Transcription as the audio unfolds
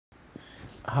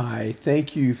Hi,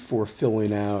 thank you for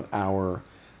filling out our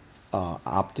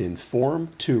opt-in form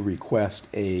to request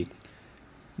a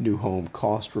new home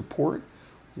cost report.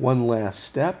 One last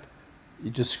step, you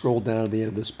just scroll down to the end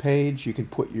of this page, you can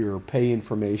put your pay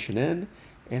information in,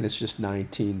 and it's just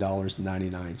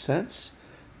 $19.99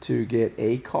 to get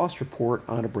a cost report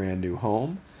on a brand new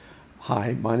home.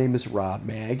 Hi, my name is Rob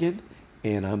Magan,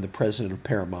 and I'm the president of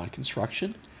Paramount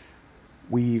Construction.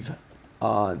 We've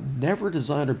never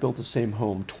designed or built the same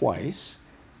home twice,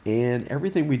 and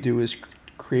everything we do is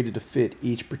created to fit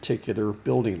each particular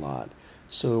building lot.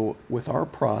 So with our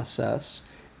process,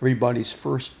 everybody's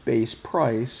first base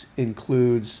price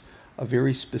includes a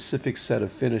very specific set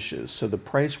of finishes. So the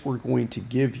price we're going to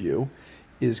give you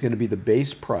is going to be the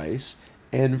base price,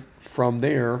 and from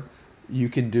there, you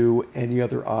can do any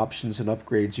other options and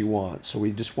upgrades you want. So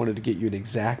we just wanted to get you an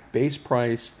exact base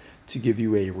price to give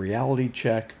you a reality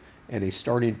check and a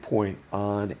starting point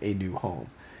on a new home.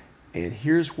 And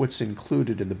here's what's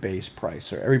included in the base price.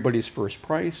 So everybody's first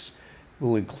price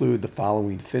will include the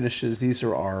following finishes. These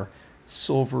are our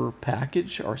silver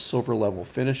package, our silver level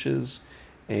finishes,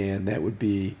 and that would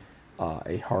be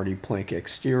a hardy plank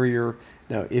exterior.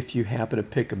 Now, if you happen to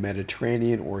pick a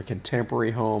Mediterranean or a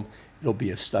contemporary home, it'll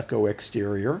be a stucco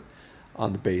exterior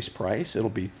on the base price. It'll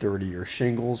be 30-year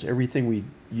shingles. Everything we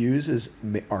use is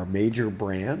our major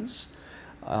brands.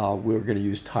 We're going to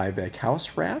use Tyvek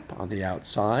house wrap on the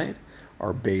outside.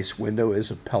 Our base window is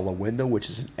a Pella window, which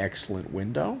is an excellent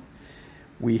window.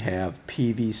 We have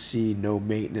PVC no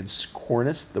maintenance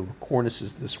cornice. The cornice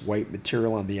is this white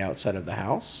material on the outside of the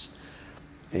house.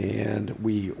 And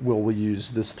we will use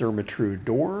this Therma-Tru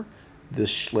door,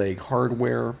 this Schlage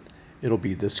hardware. It'll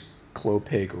be this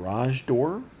Clopay garage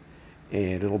door,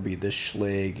 and it'll be this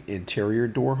Schlage interior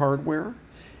door hardware.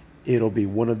 It'll be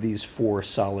one of these 4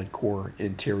 solid core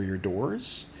interior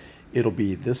doors. It'll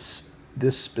be this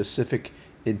specific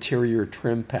interior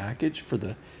trim package for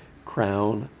the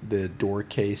crown, the door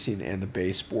casing, and the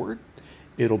baseboard.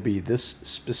 It'll be this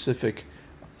specific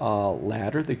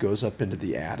ladder that goes up into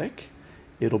the attic.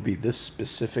 It'll be this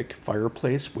specific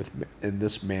fireplace and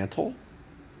this mantle.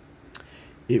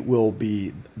 It will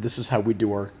be, this is how we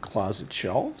do our closet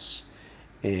shelves,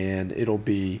 and it'll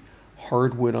be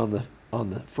hardwood on the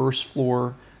first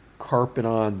floor, carpet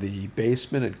on the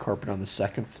basement, and carpet on the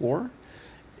second floor.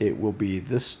 It will be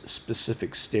this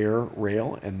specific stair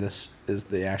rail, and this is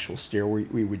the actual stair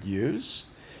we would use.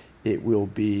 It will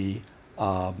be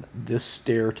this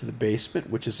stair to the basement,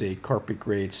 which is a carpet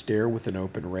grade stair with an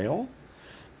open rail.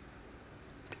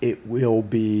 It will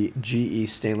be GE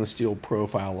stainless steel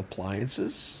profile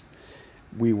appliances.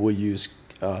 We will use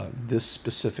this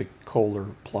specific Kohler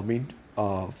plumbing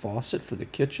faucet for the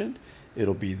kitchen.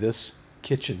 It'll be this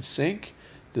kitchen sink.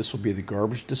 This will be the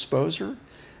garbage disposer.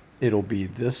 It'll be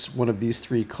this one of these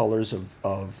 3 colors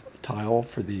of tile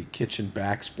for the kitchen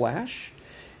backsplash.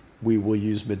 We will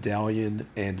use medallion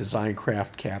and design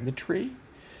craft cabinetry.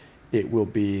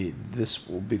 This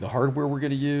will be the hardware we're going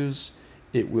to use.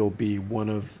 It will be one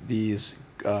of these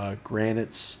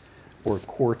granites or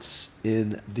quartz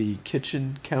in the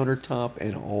kitchen countertop,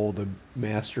 and all the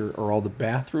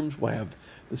bathrooms will have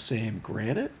the same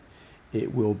granite.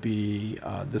 It will be,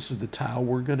 this is the tile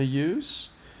we're going to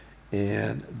use,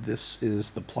 and this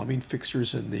is the plumbing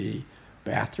fixtures in the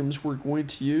bathrooms we're going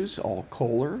to use, all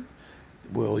Kohler.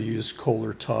 We'll use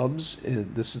Kohler tubs,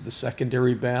 and this is the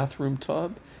secondary bathroom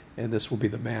tub, and this will be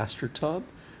the master tub.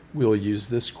 We'll use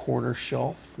this corner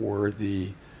shelf for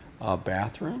the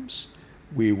bathrooms.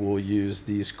 We will use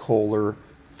these Kohler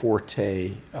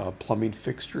Forte plumbing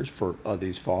fixtures for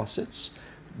these faucets.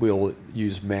 We'll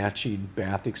use matching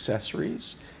bath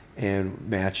accessories and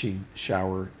matching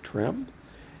shower trim.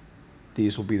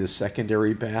 These will be the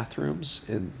secondary bathrooms,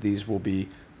 and these will be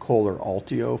Kohler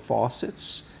Altio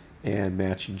faucets and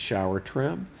matching shower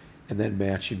trim, and then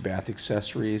matching bath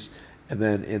accessories. And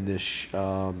then in this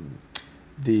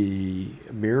the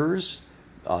mirrors,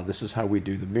 this is how we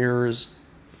do the mirrors.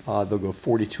 They'll go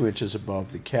 42 inches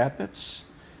above the cabinets,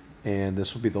 and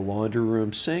this will be the laundry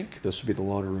room sink. This will be the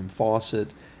laundry room faucet,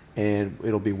 and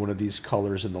it'll be one of these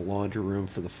colors in the laundry room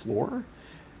for the floor.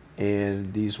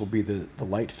 And these will be the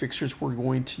light fixtures we're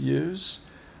going to use.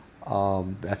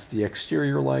 That's the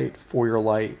exterior light, foyer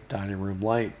light, dining room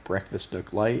light, breakfast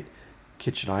nook light,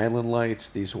 kitchen island lights.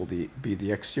 These will be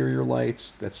the exterior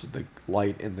lights. That's the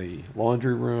light in the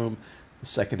laundry room, the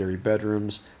secondary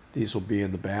bedrooms. These will be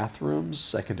in the bathrooms,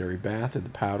 secondary bath in the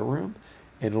powder room,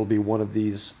 and it'll be one of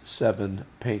these 7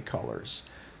 paint colors.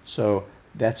 So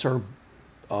that's our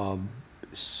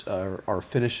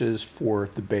finishes for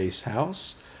the base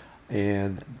house.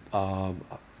 And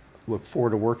look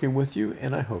forward to working with you,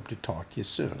 and I hope to talk to you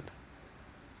soon.